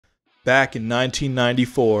Back in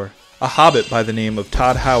 1994, a hobbit by the name of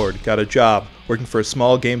Todd Howard got a job working for a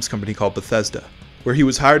small games company called Bethesda, where he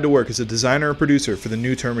was hired to work as a designer and producer for the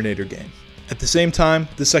new Terminator game. At the same time,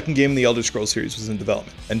 the second game in the Elder Scrolls series was in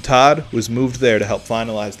development, and Todd was moved there to help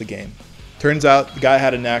finalize the game. Turns out, the guy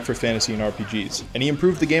had a knack for fantasy and RPGs, and he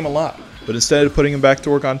improved the game a lot. But instead of putting him back to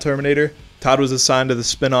work on Terminator, Todd was assigned to the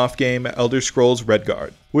spin-off game Elder Scrolls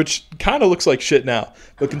Redguard, which kinda looks like shit now,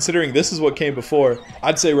 but considering this is what came before,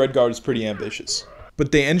 I'd say Redguard is pretty ambitious.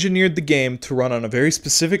 But they engineered the game to run on a very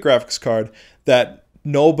specific graphics card that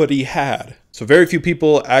nobody had, so very few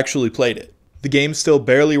people actually played it. The game still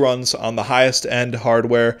barely runs on the highest end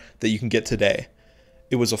hardware that you can get today.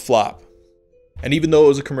 It was a flop. And even though it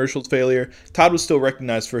was a commercial failure, Todd was still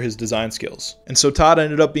recognized for his design skills. And so Todd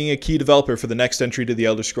ended up being a key developer for the next entry to the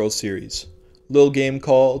Elder Scrolls series. A little game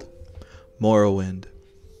called Morrowind.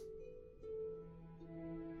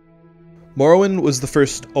 Morrowind was the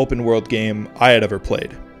first open world game I had ever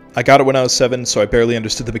played. I got it when I was 7, so I barely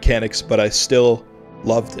understood the mechanics, but I still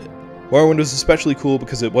loved it. Morrowind was especially cool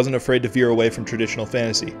because it wasn't afraid to veer away from traditional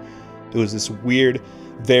fantasy. It was this weird,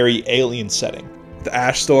 very alien setting, with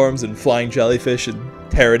ash storms and flying jellyfish and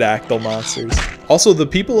pterodactyl monsters. Also, the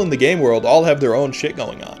people in the game world all have their own shit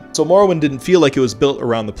going on. So Morrowind didn't feel like it was built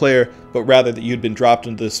around the player, but rather that you'd been dropped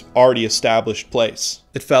into this already established place.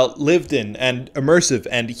 It felt lived in and immersive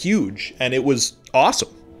and huge, and it was awesome.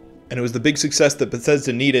 And it was the big success that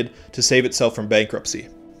Bethesda needed to save itself from bankruptcy.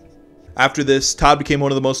 After this, Todd became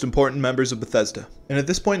one of the most important members of Bethesda. And at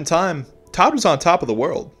this point in time, Todd was on top of the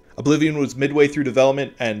world. Oblivion was midway through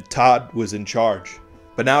development, and Todd was in charge.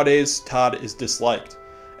 But nowadays, Todd is disliked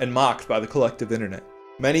and mocked by the collective internet.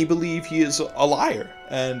 Many believe he is a liar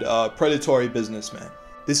and a predatory businessman.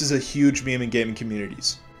 This is a huge meme in gaming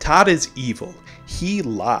communities. Todd is evil. He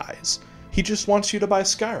lies. He just wants you to buy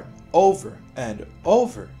Skyrim over and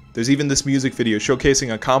over. There's even this music video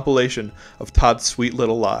showcasing a compilation of Todd's sweet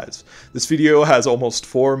little lies. This video has almost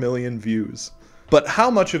 4 million views. But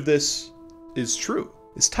how much of this is true?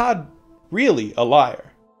 Is Todd really a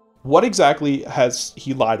liar? What exactly has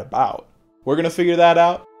he lied about? We're gonna figure that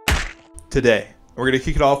out today. We're gonna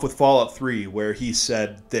kick it off with Fallout 3, where he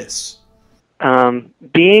said this.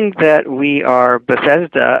 Being that we are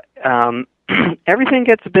Bethesda, everything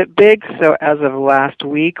gets a bit big, so as of last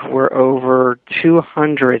week, we're over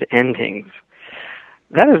 200 endings.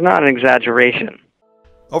 That is not an exaggeration.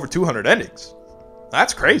 Over 200 endings?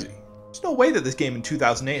 That's crazy. There's no way that this game in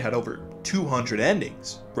 2008 had over 200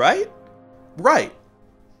 endings, right? Right.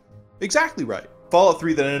 Exactly right. Fallout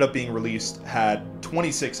 3 that ended up being released had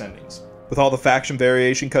 26 endings, with all the faction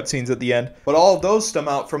variation cutscenes at the end, but all of those stem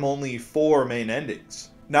out from only 4 main endings.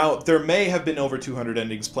 Now, there may have been over 200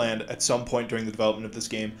 endings planned at some point during the development of this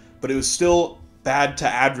game, but it was still bad to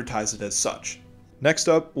advertise it as such. Next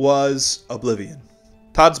up was Oblivion.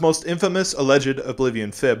 Todd's most infamous alleged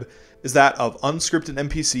Oblivion fib is that of unscripted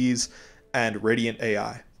NPCs and Radiant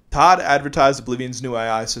AI. Todd advertised Oblivion's new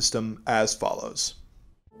AI system as follows.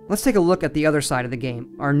 Let's take a look at the other side of the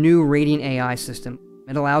game, our new Radiant AI system.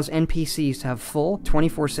 It allows NPCs to have full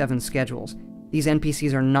 24/7 schedules. These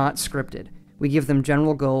NPCs are not scripted. We give them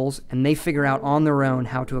general goals, and they figure out on their own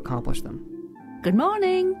how to accomplish them. Good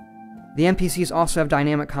morning! The NPCs also have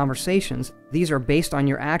dynamic conversations. These are based on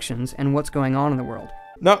your actions and what's going on in the world.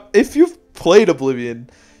 Now, if you've played Oblivion,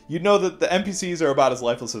 you know that the NPCs are about as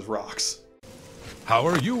lifeless as rocks. How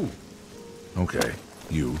are you? Okay,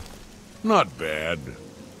 you. Not bad.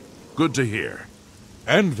 Good to hear.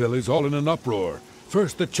 Anvil is all in an uproar.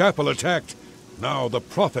 First the chapel attacked, now the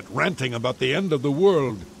prophet ranting about the end of the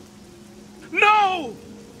world. No!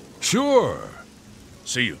 Sure.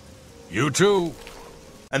 See you. You too.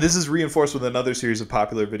 And this is reinforced with another series of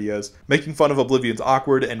popular videos, making fun of Oblivion's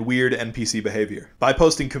awkward and weird NPC behavior, by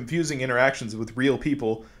posting confusing interactions with real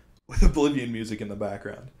people with Oblivion music in the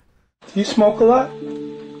background. Do you smoke a lot?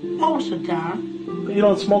 Most of the time. But you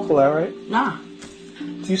don't smoke a lot, right? Nah.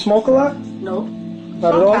 Do you smoke a lot? No.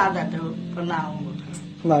 Not at all? Sometimes I do, but not all the time.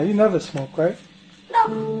 No, you never smoke, right?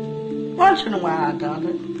 No. Once in a while I do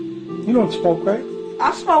it. You don't smoke, right?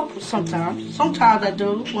 I smoke sometimes. Sometimes I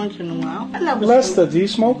do, once in a while. I never Lester, smoke. do you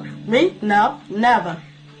smoke? Me? No, never.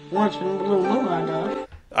 Once in a blue moon I do.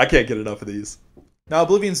 I can't get enough of these. Now,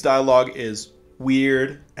 Oblivion's dialogue is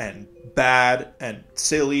weird and bad and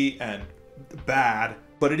silly and bad,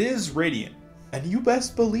 but it is Radiant, and you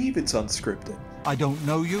best believe it's unscripted. I don't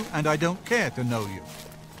know you, and I don't care to know you.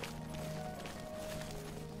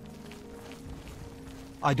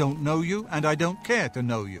 I don't know you, and I don't care to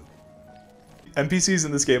know you. NPCs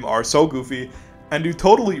in this game are so goofy and do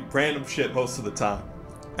totally random shit most of the time.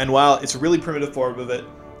 And while it's a really primitive form of it,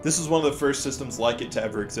 This was one of the first systems like it to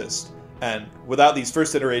ever exist, and without these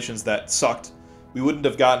first iterations that sucked, we wouldn't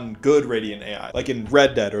have gotten good Radiant AI, like in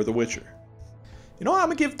Red Dead or The Witcher. You know what, I'm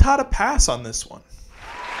gonna give Todd a pass on this one.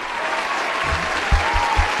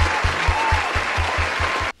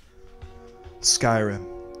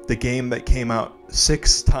 Skyrim, the game that came out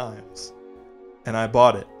 6 times, and I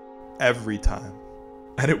bought it every time,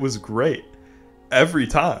 and it was great, every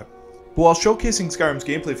time. But while showcasing Skyrim's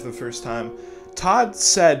gameplay for the first time, Todd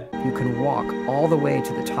said, "You can walk all the way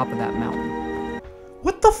to the top of that mountain."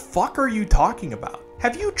 What the fuck are you talking about?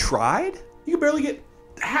 Have you tried? You can barely get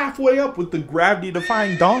halfway up with the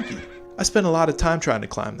gravity-defying donkey. I spent a lot of time trying to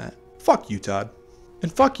climb that. Fuck you, Todd.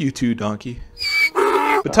 And fuck you too, donkey.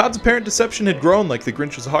 But Todd's apparent deception had grown like the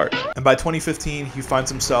Grinch's heart, and by 2015 he finds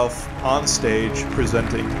himself on stage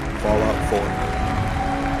presenting Fallout 4.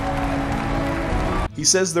 He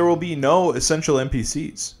says there will be no essential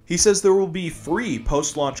NPCs. He says there will be free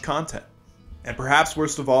post-launch content. And perhaps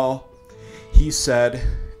worst of all, he said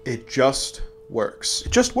it just works.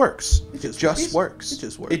 It just works. It just works. It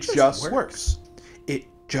just works. It just works. It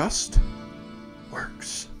just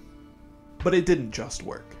works. But it didn't just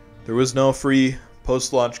work. There was no free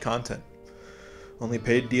post-launch content. Only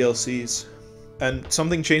paid DLCs. And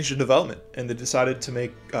something changed in development, and they decided to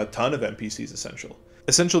make a ton of NPCs essential.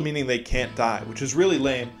 Essential meaning they can't die, which is really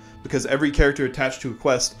lame because every character attached to a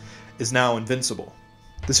quest is now invincible.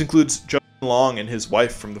 This includes Justin Long and his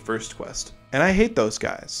wife from the first quest. And I hate those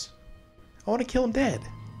guys. I want to kill him dead.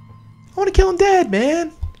 I want to kill him dead,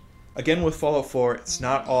 man! Again with Fallout 4, it's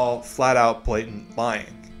not all flat out blatant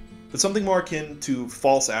lying, but something more akin to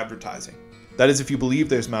false advertising. That is if you believe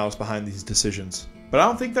there's malice behind these decisions. But I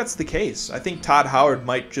don't think that's the case. I think Todd Howard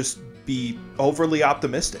might just be overly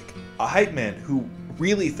optimistic. A hype man who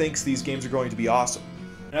really thinks these games are going to be awesome.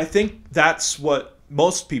 And I think that's what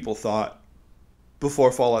most people thought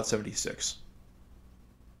before Fallout 76.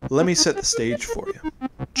 Let me set the stage for you.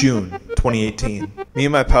 June 2018. Me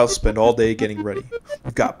and my pals spend all day getting ready.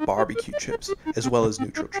 We've got barbecue chips, as well as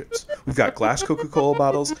neutral chips. We've got glass Coca-Cola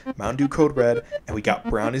bottles, Mountain Dew Code Red, and we got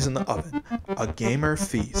brownies in the oven. A gamer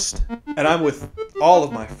feast. And I'm with all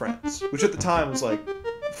of my friends, which at the time was like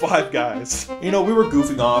 5 guys. You know, we were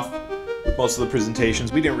goofing off with most of the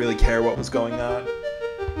presentations. We didn't really care what was going on.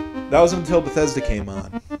 That was until Bethesda came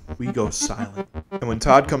on. We go silent. And when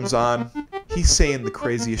Todd comes on, he's saying the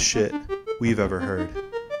craziest shit we've ever heard.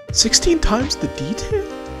 16 times the detail?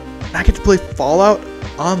 And I get to play Fallout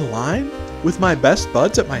online with my best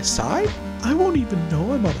buds at my side? I won't even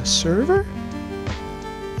know I'm on a server?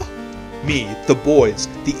 Me, the boys,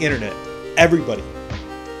 the internet, everybody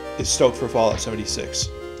is stoked for Fallout 76.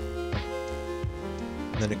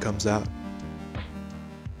 And then it comes out.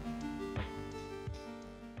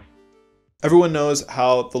 Everyone knows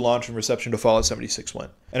how the launch and reception to Fallout 76 went.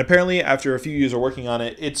 And apparently, after a few years of working on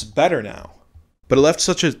it, it's better now. But it left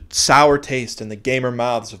such a sour taste in the gamer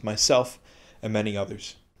mouths of myself and many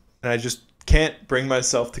others. And I just can't bring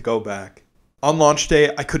myself to go back. On launch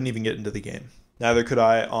day, I couldn't even get into the game. Neither could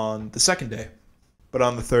I on the second day. But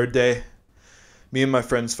on the third day, me and my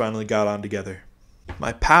friends finally got on together.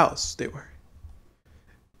 My pals, they were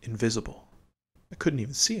invisible. I couldn't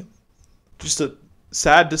even see them. Just a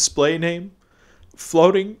sad display name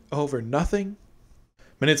floating over nothing.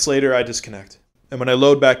 Minutes later, I disconnect. And when I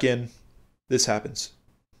load back in, this happens.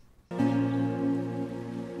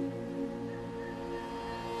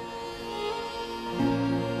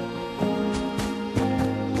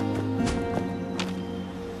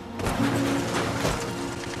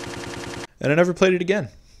 And I never played it again.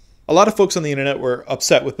 A lot of folks on the internet were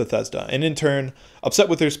upset with Bethesda, and in turn, upset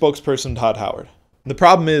with their spokesperson, Todd Howard. And the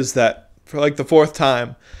problem is that, for like the 4th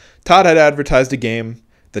time, Todd had advertised a game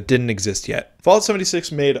that didn't exist yet. Fallout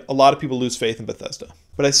 76 made a lot of people lose faith in Bethesda,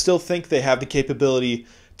 but I still think they have the capability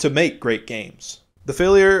to make great games. The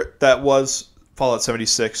failure that was Fallout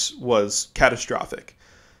 76 was catastrophic,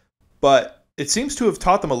 but it seems to have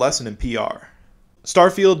taught them a lesson in PR.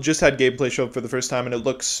 Starfield just had gameplay show up for the first time, and it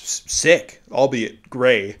looks sick, albeit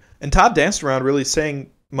gray. And Todd danced around really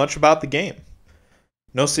saying much about the game.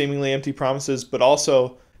 No seemingly empty promises, but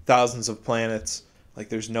also thousands of planets. Like,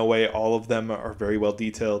 there's no way all of them are very well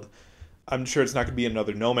detailed. I'm sure it's not going to be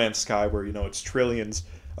another No Man's Sky where, you know, it's trillions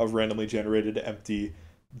of randomly generated, empty,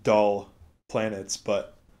 dull planets.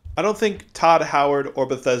 But I don't think Todd Howard or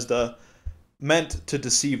Bethesda meant to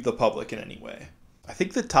deceive the public in any way. I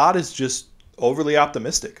think that Todd is just overly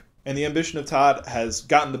optimistic. And the ambition of Todd has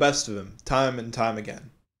gotten the best of him time and time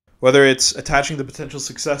again. Whether it's attaching the potential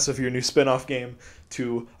success of your new spin-off game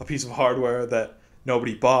to a piece of hardware that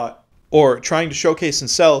nobody bought, or trying to showcase and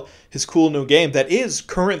sell his cool new game that is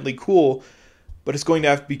currently cool, but it's going to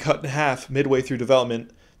have to be cut in half midway through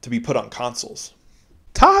development to be put on consoles.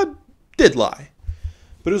 Todd did lie,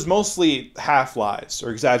 but it was mostly half lies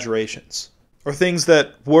or exaggerations, or things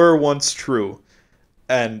that were once true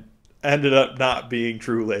and ended up not being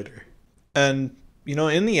true later. And,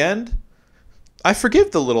 in the end, I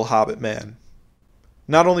forgive the little hobbit man.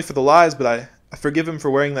 Not only for the lies, but I forgive him for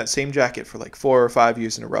wearing that same jacket for like 4 or 5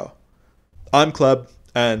 years in a row. I'm Kleb,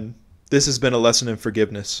 and this has been a lesson in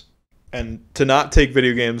forgiveness, and to not take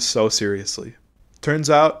video games so seriously. Turns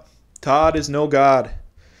out, Todd is no god.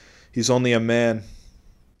 He's only a man.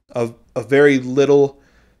 A very little,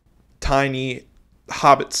 tiny,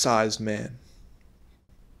 hobbit-sized man.